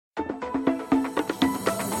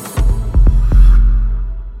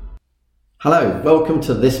Hello, welcome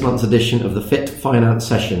to this month's edition of the Fit Finance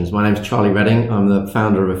Sessions. My name's Charlie Redding. I'm the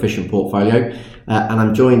founder of Efficient Portfolio, and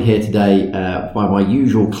I'm joined here today by my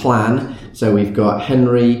usual clan. So we've got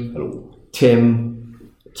Henry, hello,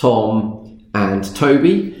 Tim, Tom, and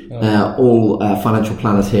Toby, all financial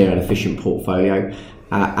planners here at Efficient Portfolio.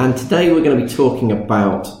 And today we're going to be talking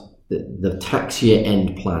about the tax year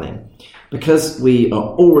end planning. Because we are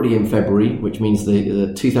already in February, which means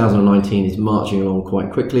the 2019 is marching along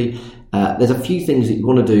quite quickly, there's a few things that you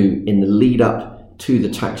want to do in the lead up to the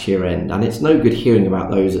tax year end. And it's no good hearing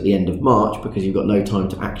about those at the end of March because you've got no time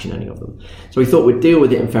to action any of them. So we thought we'd deal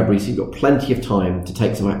with it in February so you've got plenty of time to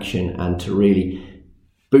take some action and to really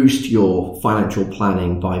boost your financial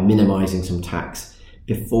planning by minimising some tax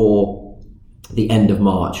before the end of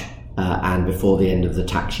March and before the end of the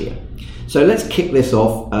tax year. So let's kick this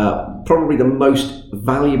off. Probably the most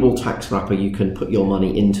valuable tax wrapper you can put your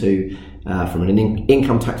money into from an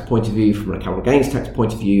income tax point of view, from a capital gains tax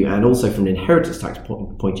point of view, and also from an inheritance tax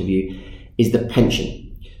point of view, is the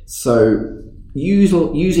pension. So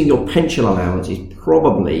using your pension allowance is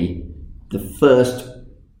probably the first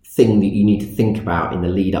thing that you need to think about in the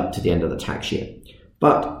lead up to the end of the tax year.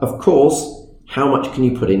 But of course, how much can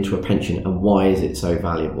you put into a pension and why is it so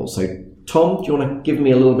valuable? So Tom, do you want to give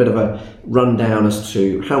me a little bit of a rundown as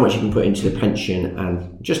to how much you can put into the pension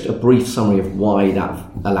and just a brief summary of why that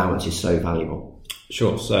allowance is so valuable?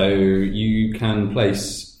 Sure. So you can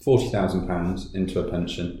place £40,000 into a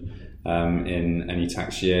pension in any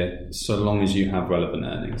tax year, so long as you have relevant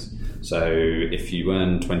earnings. So if you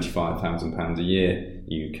earn £25,000 a year,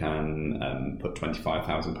 you can put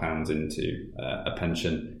 £25,000 into a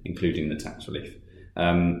pension, including the tax relief.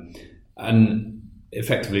 And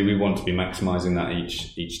effectively, we want to be maximising that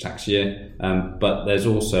each tax year. But there's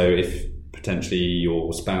also, if potentially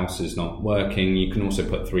your spouse is not working, you can also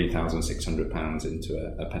put £3,600 into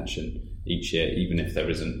a pension each year, even if there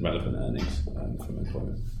isn't relevant earnings from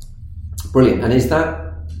employment. Brilliant. And is that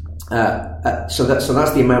so that's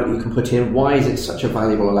the amount that you can put in? Why is it such a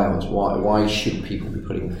valuable allowance? Why should people be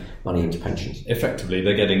putting money into pensions? Effectively,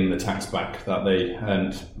 they're getting the tax back that they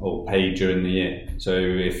earned or paid during the year. So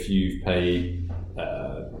if you've paid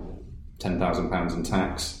 £10,000 in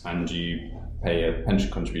tax and you pay a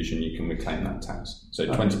pension contribution, you can reclaim that tax. So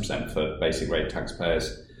 20% for basic rate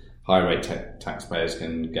taxpayers. High rate taxpayers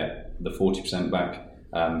can get the 40% back.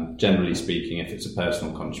 Generally speaking, if it's a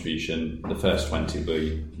personal contribution, the first 20 will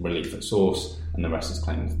be relief at source and the rest is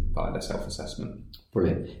claimed by their self-assessment.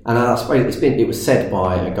 Brilliant. And I suppose it was said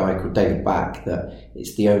by a guy called David Back that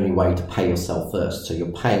it's the only way to pay yourself first. So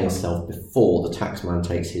you're paying yourself before the taxman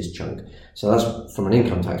takes his chunk. So that's, from an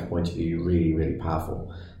income tax point of view, really, really powerful.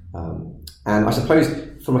 And I suppose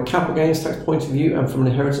from a capital gains tax point of view and from an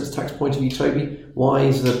inheritance tax point of view, Toby, why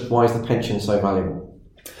is the pension so valuable?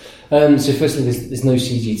 So firstly, there's no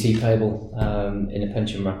CGT payable in a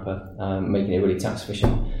pension wrapper, making it really tax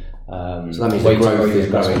efficient. So that means the growth is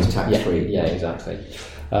growing tax free. Yeah, exactly.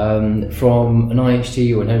 From an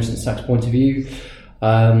IHT or inheritance tax point of view,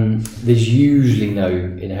 there's usually no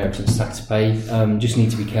inheritance tax to pay. Just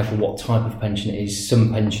need to be careful what type of pension it is.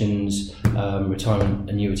 Some pensions, retirement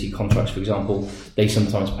annuity contracts, for example, they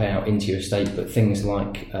sometimes pay out into your estate, but things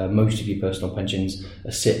like most of your personal pensions,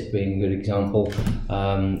 a SIPP being a good example,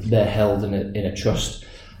 they're held in a trust.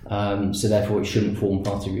 So therefore it shouldn't form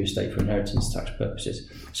part of your estate for inheritance tax purposes.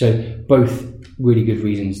 So both really good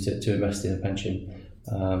reasons to invest in a pension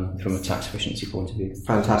from a tax efficiency point of view.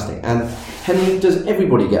 Fantastic. And Henry, does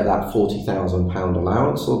everybody get that £40,000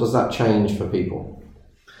 allowance or does that change for people?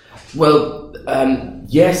 Well,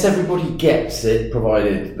 yes, everybody gets it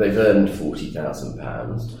provided they've earned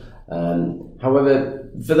 £40,000. However,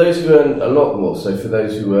 for those who earn a lot more, so for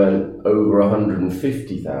those who earn over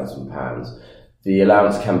 £150,000, the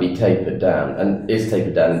allowance can be tapered down, and is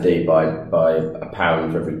tapered down indeed by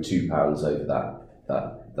 £1 for every £2 over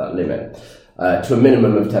that limit, to a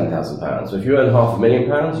minimum of £10,000. So if you earn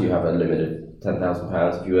 £500,000, you have a limit of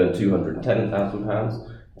 £10,000. If you earn £210,000,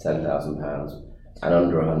 £10,000, and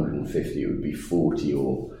under 150 it would be 40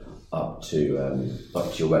 or up to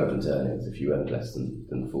your relevant earnings if you earned less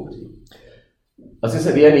than 40. I was going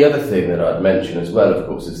to say the only other thing that I'd mention as well, of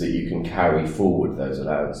course, is that you can carry forward those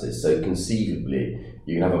allowances. So conceivably,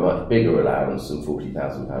 you can have a much bigger allowance than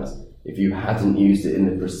 £40,000 if you hadn't used it in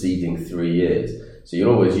the preceding 3 years. So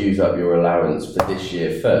you'll always use up your allowance for this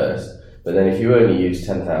year first, but then if you only used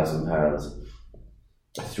 £10,000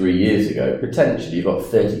 3 years ago, potentially you've got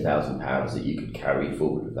 £30,000 that you could carry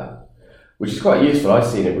forward with that. which is quite useful. I've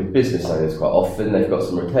seen it with business owners quite often. They've got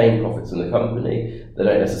some retained profits in the company. They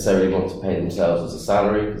don't necessarily want to pay themselves as a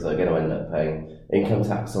salary because they're going to end up paying income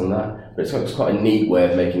tax on that. But it's quite a neat way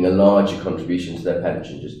of making a larger contribution to their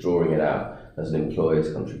pension, just drawing it out as an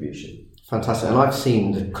employer's contribution. Fantastic. And I've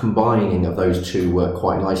seen the combining of those two work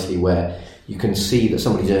quite nicely, where you can see that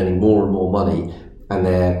somebody's earning more and more money and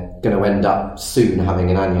they're going to end up soon having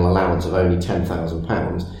an annual allowance of only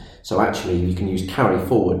 £10,000. So actually you can use carry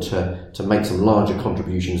forward to make some larger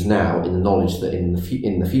contributions now, in the knowledge that in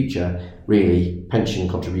the future, really, pension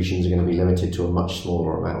contributions are going to be limited to a much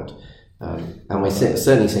smaller amount. And we're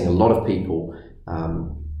certainly seeing a lot of people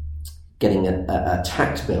getting a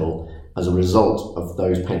tax bill as a result of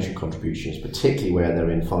those pension contributions, particularly where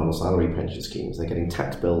they're in final salary pension schemes. They're getting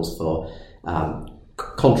tax bills for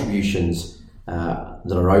contributions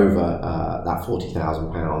that are over that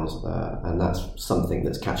 £40,000, and that's something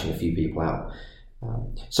that's catching a few people out.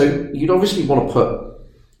 So you'd obviously want to put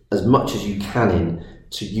as much as you can in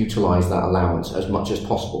to utilise that allowance as much as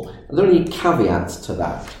possible. Are there any caveats to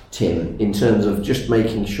that, Tim, in terms of just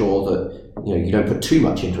making sure that you don't put too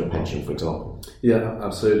much into a pension, for example? Yeah,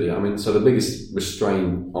 absolutely. I mean, so the biggest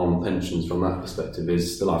restraint on pensions from that perspective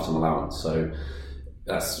is the lifetime allowance. So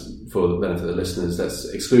that's, for the benefit of the listeners, that's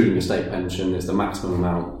excluding your state pension. It's the maximum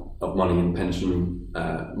amount of money in pension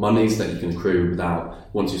monies that you can accrue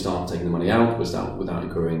once you start taking the money out, without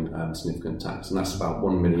incurring significant tax. And that's about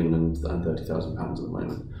 £1,030,000 at the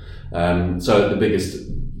moment. So the biggest,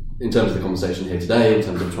 in terms of the conversation here today, in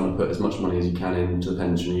terms of trying to put as much money as you can into the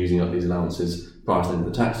pension, using up these allowances prior to the end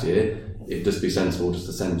of the tax year, it'd just be sensible just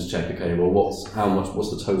to sense check, okay, well, what's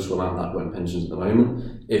the total amount that I've got in pensions at the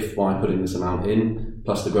moment? If by putting this amount in,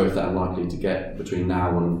 plus the growth that I'm likely to get between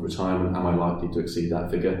now and retirement, am I likely to exceed that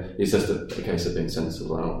figure? It's just a case of being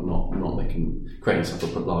sensible about not creating such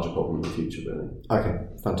a larger problem in the future, really. Okay,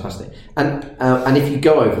 fantastic. And if you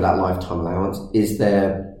go over that lifetime allowance, is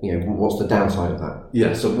there, what's the downside of that?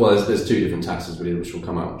 Yeah, so there's two different taxes really which will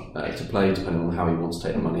come out to play depending on how you want to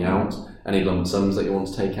take the money out. Any lump sums that you want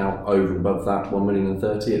to take out over and above that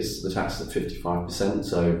 £1,030,000, it's the tax at 55%.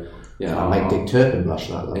 So I'll make Dick Turpin blush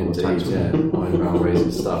that level. Indeed, yeah, eyebrow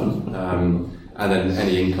raising stuff. And then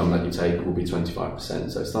any income that you take will be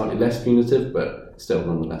 25%. So slightly less punitive, but still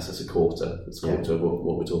nonetheless it's a quarter. It's a quarter of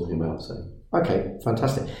what we're talking about. So. Okay,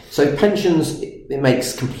 fantastic. So pensions, it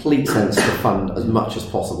makes complete sense to fund as much as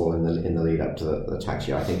possible in the lead up to the tax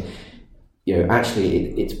year. I think,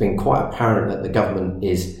 actually it's been quite apparent that the government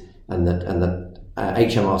is, and the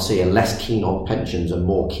HMRC are less keen on pensions and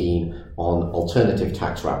more keen on alternative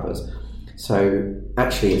tax wrappers. So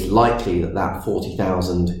actually it's likely that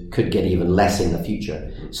 40,000 could get even less in the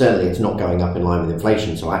future. Certainly it's not going up in line with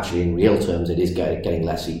inflation, so actually in real terms it is getting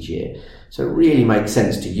less each year. So it really makes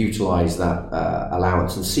sense to utilise that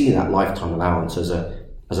allowance and see that lifetime allowance as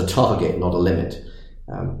a target, not a limit.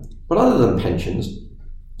 But other than pensions,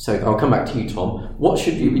 so I'll come back to you, Tom, what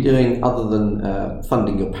should you be doing other than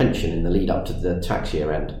funding your pension in the lead up to the tax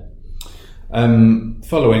year end?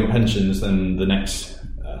 Following pensions, then the next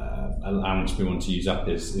allowance we want to use up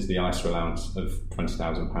is the ISA allowance of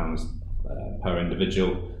 £20,000 per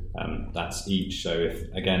individual. That's each. So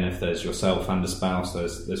if there's yourself and a spouse,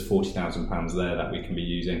 there's £40,000 there that we can be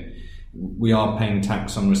using. We are paying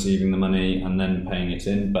tax on receiving the money and then paying it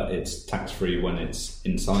in, but it's tax free when it's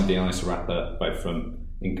inside the ISA wrapper, both from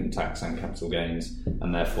income tax and capital gains,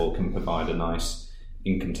 and therefore can provide a nice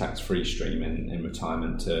income tax free stream in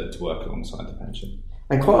retirement to work alongside the pension.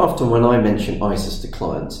 And quite often when I mention ISAs to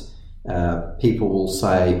clients, people will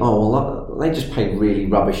say, oh, well, they just pay really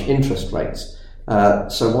rubbish interest rates.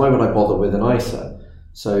 So why would I bother with an ISA?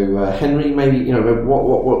 So Henry, maybe,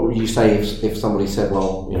 what would you say if somebody said,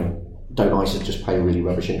 well, don't ISAs just pay really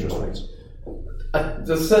rubbish interest rates?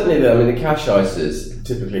 Certainly, the cash ISAs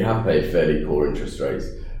typically have paid fairly poor interest rates.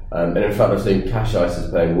 And in fact, I've seen cash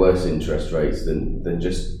ISAs paying worse interest rates than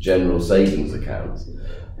just general savings accounts.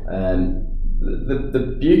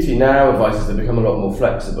 The beauty now of ISAs, they've become a lot more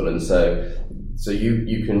flexible, and so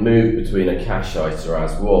you can move between a cash ISA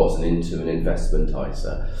as was and into an investment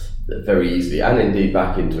ISA very easily, and indeed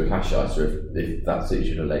back into a cash ISA if that suits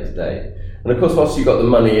you at a later date. And of course, once you've got the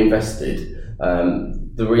money invested,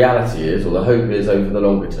 the reality is, or the hope is, over the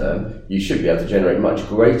longer term, you should be able to generate much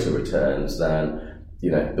greater returns than the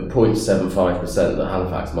 0.75% that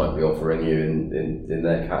Halifax might be offering you in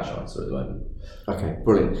their cash ISA at the moment. Okay,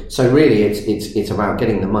 brilliant. So really it's about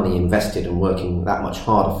getting the money invested and working that much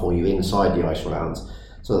harder for you inside the ISA allowance,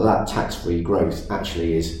 so that tax-free growth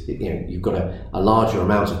actually is, you've got a larger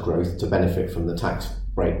amount of growth to benefit from the tax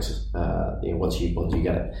breaks once you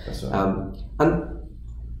get it. That's right. And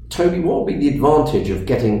Toby, what would be the advantage of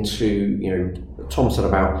getting to, Tom said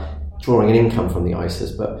about drawing an income from the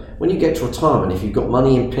ISAs, but when you get to retirement, if you've got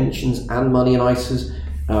money in pensions and money in ISAs,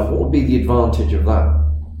 what would be the advantage of that?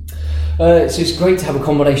 So it's great to have a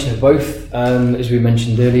combination of both. As we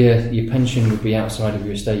mentioned earlier, your pension would be outside of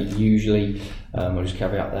your estate usually. I'll just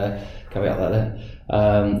caveat that there.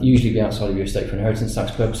 Usually be outside of your estate for inheritance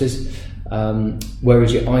tax purposes,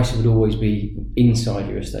 whereas your ISA would always be inside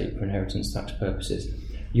your estate for inheritance tax purposes.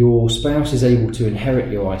 Your spouse is able to inherit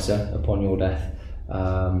your ISA upon your death,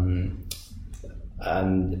 and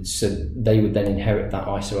so they would then inherit that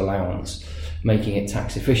ISA allowance, making it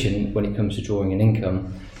tax efficient when it comes to drawing an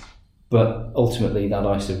income. But ultimately, that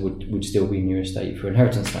ISA would still be in your estate for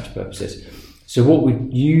inheritance tax purposes. So what we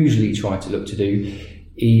usually try to look to do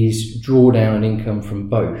is draw down an income from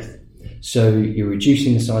both. So you're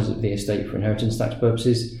reducing the size of the estate for inheritance tax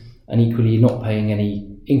purposes, and equally you're not paying any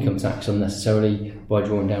income tax unnecessarily by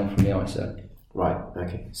drawing down from the ISA. Right,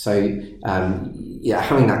 okay. So,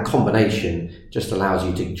 having that combination just allows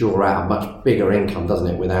you to draw out a much bigger income, doesn't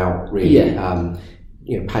it, without really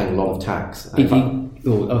paying a lot of tax. I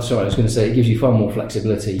was going to say it gives you far more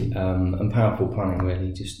flexibility and powerful planning,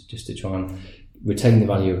 really, just to try and retain the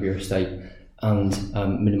value of your estate and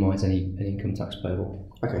minimise any income tax payable.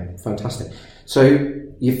 Okay, fantastic. So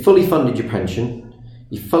you've fully funded your pension,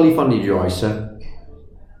 you've fully funded your ISA.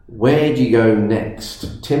 Where do you go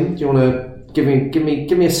next? Tim, do you want to give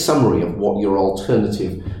me a summary of what your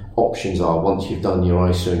alternative options are once you've done your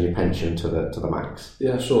ISA and your pension to the max?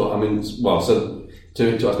 Yeah, sure. I mean,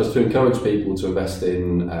 to encourage people to invest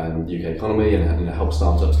in the UK economy and help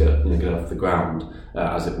startups get off the ground,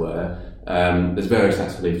 as it were. There's various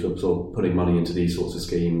tax relief for sort of putting money into these sorts of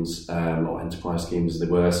schemes, or enterprise schemes, as they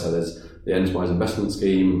were. So there's the Enterprise Investment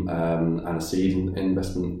Scheme and a Seed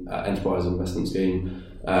Enterprise Investment Scheme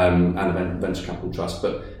and a Venture Capital Trust.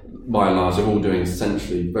 But by and large, they're all doing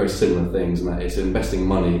essentially very similar things, and that it's investing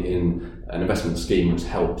money in an investment scheme which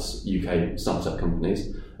helps UK startup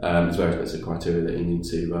companies. There's various bits of criteria that you need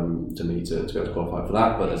to meet to be able to qualify for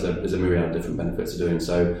that, but there's a myriad of different benefits to doing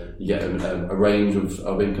so. You get a range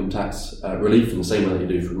of income tax relief in the same way that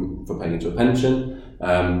you do for paying into a pension.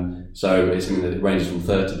 So it's something that ranges from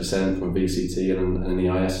 30% from a VCT and an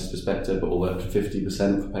EIS perspective, but all the way up to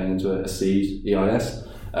 50% for paying into a seed EIS.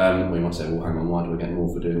 We might say, well, hang on, why do we get more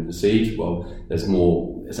for doing the seed? Well, there's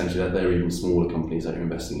more, essentially, there are even smaller companies that you're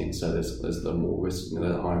investing in, so there's the more risk,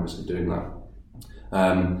 the higher risk of doing that.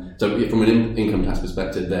 So from an income tax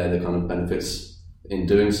perspective, they're the kind of benefits in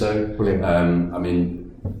doing so. Brilliant. I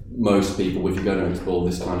mean, most people, if you're going to explore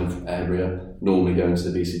this kind of area, normally go into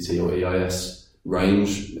the VCT or EIS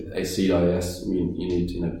range. A seed EIS, you need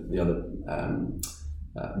the other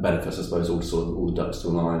benefits, I suppose, all the ducks to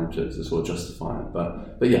align to sort of justify it.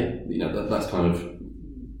 But yeah, that's kind of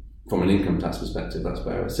from an income tax perspective, that's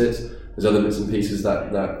where it sits. There's other bits and pieces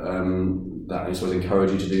that I sort of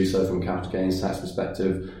encourage you to do so from a capital gains tax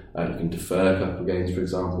perspective. You can defer capital gains, for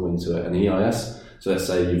example, into an EIS. So let's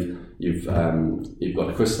say you've got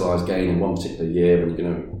a crystallised gain in one particular year, and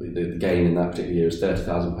the gain in that particular year is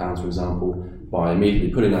 £30,000, for example. By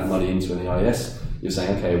immediately putting that money into an EIS, you're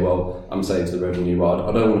saying, okay, well, I'm saying to the revenue, well,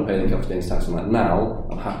 I don't want to pay the capital gains tax on that now.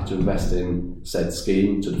 I'm happy to invest in said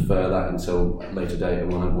scheme to defer that until a later date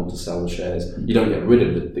and when I want to sell the shares. You don't get rid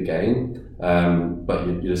of the gain, but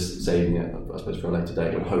you're just saving it, I suppose, for a later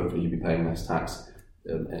date, and hopefully you'll be paying less tax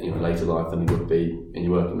in later life than you would be in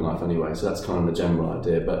your working life anyway. So that's kind of the general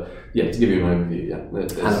idea. But yeah, to give you an overview,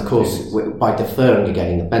 and of course, by deferring a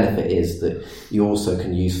gain, the benefit is that you also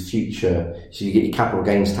can use future. So you get your capital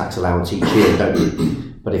gains tax allowance each year, don't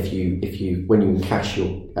you? But if you when you encash your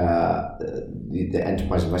the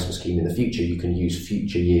enterprise investment scheme in the future, you can use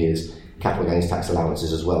future years' capital gains tax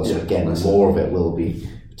allowances as well. So again, more of it will be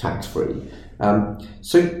tax free.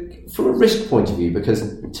 So from a risk point of view, because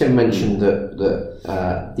Tim mentioned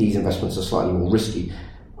that these investments are slightly more risky,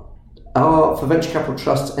 for venture capital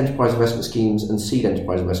trusts, enterprise investment schemes and seed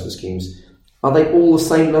enterprise investment schemes, are they all the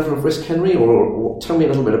same level of risk, Henry? Or tell me a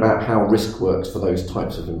little bit about how risk works for those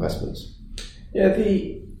types of investments. Yeah,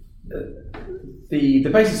 the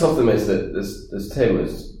basis of them is that, as Tim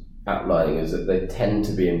was outlining, is that they tend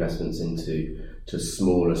to be investments into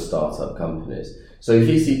smaller startup companies. So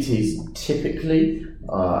VCTs typically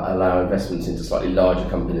allow investments into slightly larger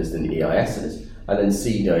companies than EISs, and then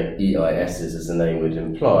seed EISs, as the name would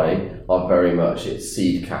imply, are very much it's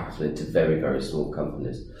seed capital into very, very small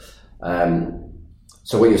companies.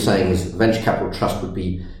 So what you're saying is venture capital trust would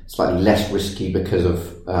be slightly less risky because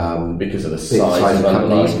of the size of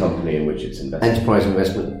underlying company in which it's invested. Enterprise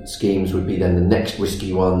investment schemes would be then the next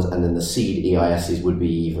risky ones, and then the seed EISs would be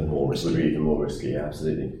even more risky. Yeah,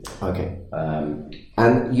 absolutely. Okay.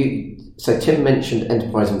 So Tim mentioned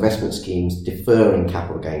enterprise investment schemes deferring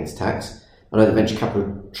capital gains tax. I know that venture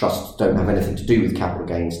capital trusts don't have anything to do with capital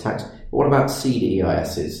gains tax. But what about seed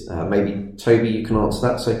EISs? Maybe Toby, you can answer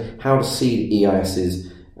that. So how do seed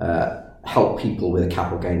EISs help people with a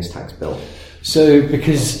capital gains tax bill? So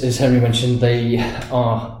because, as Henry mentioned, they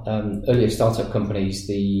are earlier startup companies,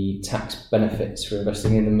 the tax benefits for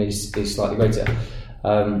investing in them is slightly greater.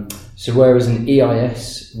 So whereas an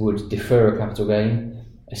EIS would defer a capital gain,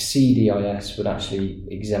 a seed EIS would actually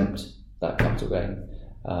exempt that capital gain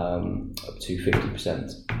up to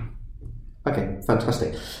 50%. Okay,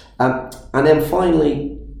 fantastic. And then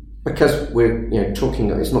finally, because we're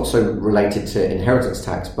talking, it's not so related to inheritance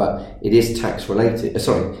tax, but it is tax related.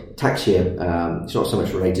 Tax year. It's not so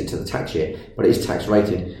much related to the tax year, but it is tax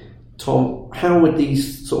related. Tom, how would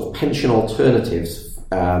these sort of pension alternatives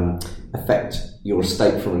affect your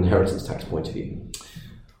estate from an inheritance tax point of view?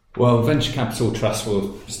 Well, venture capital trusts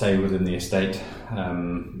will stay within the estate.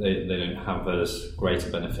 They don't have as great a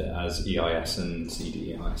benefit as EIS and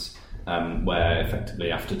CDEIS, where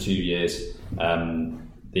effectively after 2 years,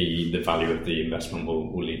 the value of the investment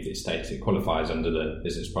will leave the estate. It qualifies under the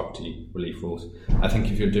business property relief rules. I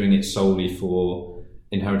think if you're doing it solely for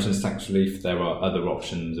inheritance tax relief, there are other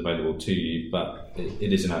options available to you, but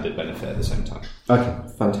it is an added benefit at the same time. Okay,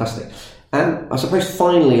 fantastic. And I suppose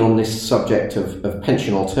finally on this subject of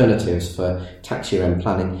pension alternatives for tax year end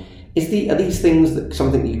planning, are these things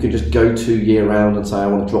something that you could just go to year round and say, I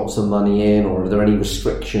want to drop some money in, or are there any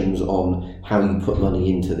restrictions on how you put money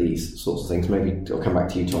into these sorts of things? Maybe I'll come back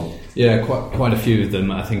to you, Tom. Yeah, quite a few of them.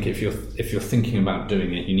 I think if you're thinking about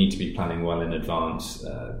doing it, you need to be planning well in advance.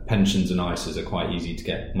 Pensions and ISAs are quite easy to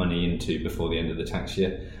get money into before the end of the tax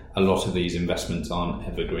year. A lot of these investments aren't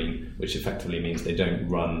evergreen, which effectively means they don't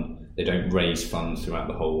raise funds throughout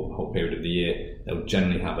the whole period of the year. They'll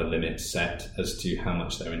generally have a limit set as to how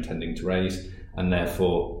much they're intending to raise, and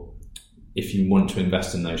therefore, if you want to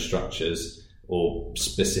invest in those structures or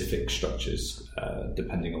specific structures,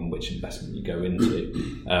 depending on which investment you go into,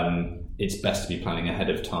 it's best to be planning ahead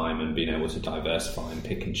of time and being able to diversify and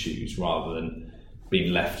pick and choose rather than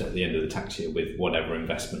being left at the end of the tax year with whatever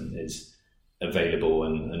investment is available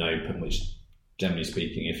and open, which generally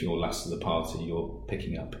speaking, if you're last of the party, you're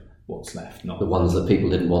picking up what's left, not the ones that people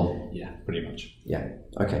didn't want. Yeah, pretty much. Yeah,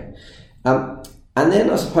 okay. And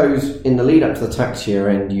then I suppose in the lead up to the tax year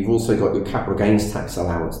end, you've also got your capital gains tax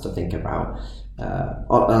allowance to think about, an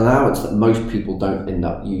allowance that most people don't end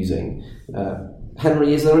up using.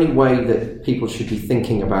 Henry, is there any way that people should be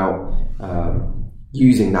thinking about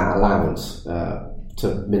using that allowance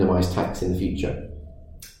to minimise tax in the future?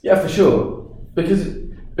 Yeah, for sure. Because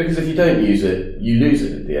if you don't use it, you lose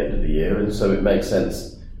it at the end of the year, and so it makes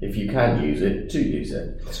sense if you can use it to use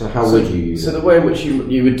it. So how would you use it? So the way in which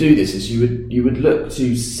you would do this is you would look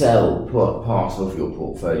to sell part of your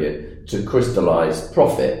portfolio to crystallise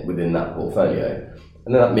profit within that portfolio,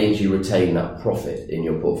 and then that means you retain that profit in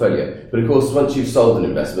your portfolio. But of course, once you've sold an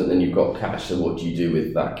investment, then you've got cash. So what do you do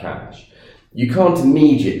with that cash? You can't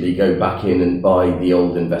immediately go back in and buy the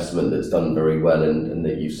old investment that's done very well and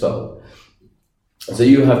that you've sold. So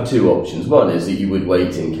you have two options. One is that you would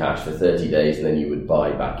wait in cash for 30 days and then you would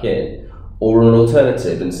buy back in. Or an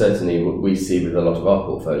alternative, and certainly what we see with a lot of our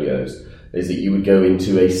portfolios, is that you would go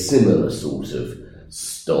into a similar sort of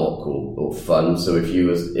stock or fund. So if you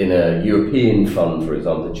was in a European fund, for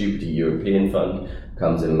example, the Jupiter European Fund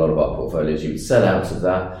comes in a lot of our portfolios, you would sell out of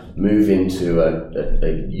that, move into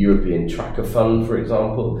a European tracker fund, for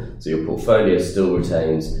example. So your portfolio still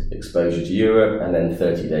retains exposure to Europe, and then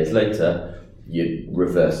 30 days later, you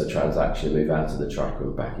reverse the transaction, move out of the tracker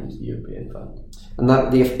and back into the European fund. And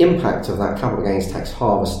that the impact of that capital gains tax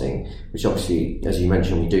harvesting, which obviously, as you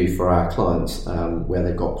mentioned, we do for our clients where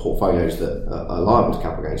they've got portfolios that are liable to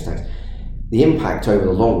capital gains tax, the impact over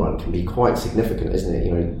the long run can be quite significant, isn't it?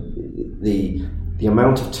 You know, the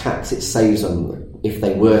amount of tax it saves them if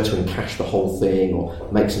they were to encash the whole thing or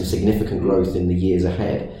make some significant growth in the years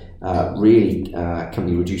ahead. Really can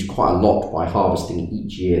be reduced quite a lot by harvesting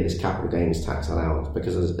each year this capital gains tax allowance,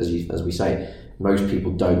 because as we say, most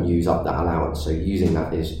people don't use up that allowance, so using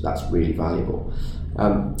that's really valuable.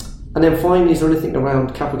 And then finally, is there anything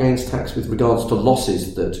around capital gains tax with regards to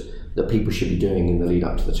losses that people should be doing in the lead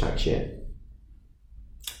up to the tax year?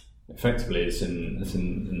 Effectively, it's in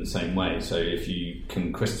the same way. So if you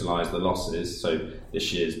can crystallise the losses, so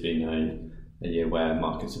this year's been a year where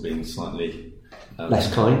markets have been slightly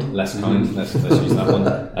Less kind. Let's use that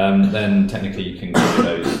one. Then technically you can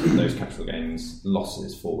carry those capital gains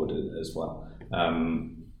losses forward as well.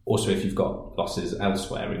 Also, if you've got losses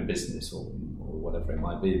elsewhere in business or whatever it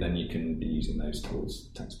might be, then you can be using those towards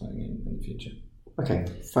tax planning in the future. Okay,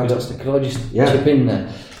 fantastic. Could I just chip in there?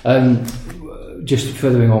 Just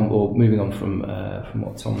furthering on or moving on from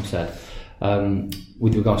what Tom said,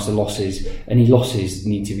 with regards to losses, any losses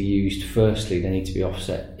need to be used. Firstly, they need to be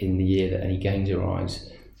offset in the year that any gains arise,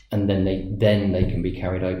 and then they can be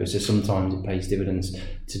carried over. So sometimes it pays dividends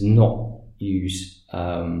to not use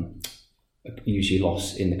your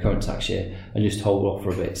loss in the current tax year and just hold off for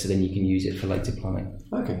a bit, so then you can use it for later planning.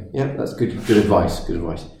 Okay, yeah, that's good advice. Good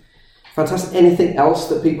advice. Fantastic. Anything else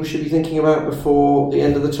that people should be thinking about before the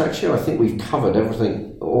end of the tax year? I think we've covered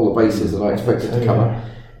everything, all the bases that I expected to cover.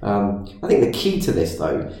 I think the key to this,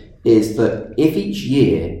 though, is that if each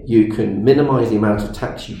year you can minimise the amount of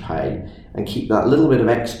tax you pay and keep that little bit of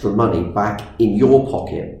extra money back in your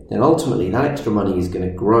pocket, then ultimately that extra money is going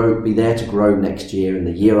to be there to grow next year and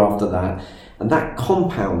the year after that. And that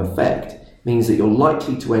compound effect means that you're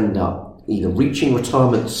likely to end up either reaching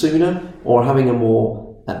retirement sooner or having a more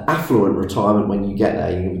affluent retirement when you get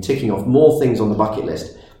there. You're going to be ticking off more things on the bucket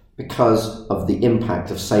list because of the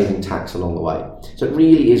impact of saving tax along the way. So it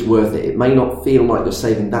really is worth it. It may not feel like you're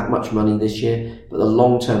saving that much money this year, but the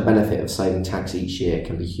long-term benefit of saving tax each year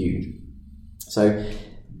can be huge. So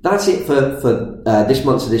that's it for this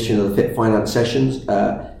month's edition of the Fit Finance Sessions.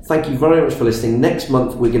 Thank you very much for listening. Next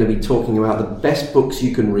month we're going to be talking about the best books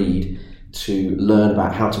you can read to learn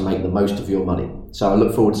about how to make the most of your money. So I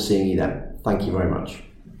look forward to seeing you then. Thank you very much.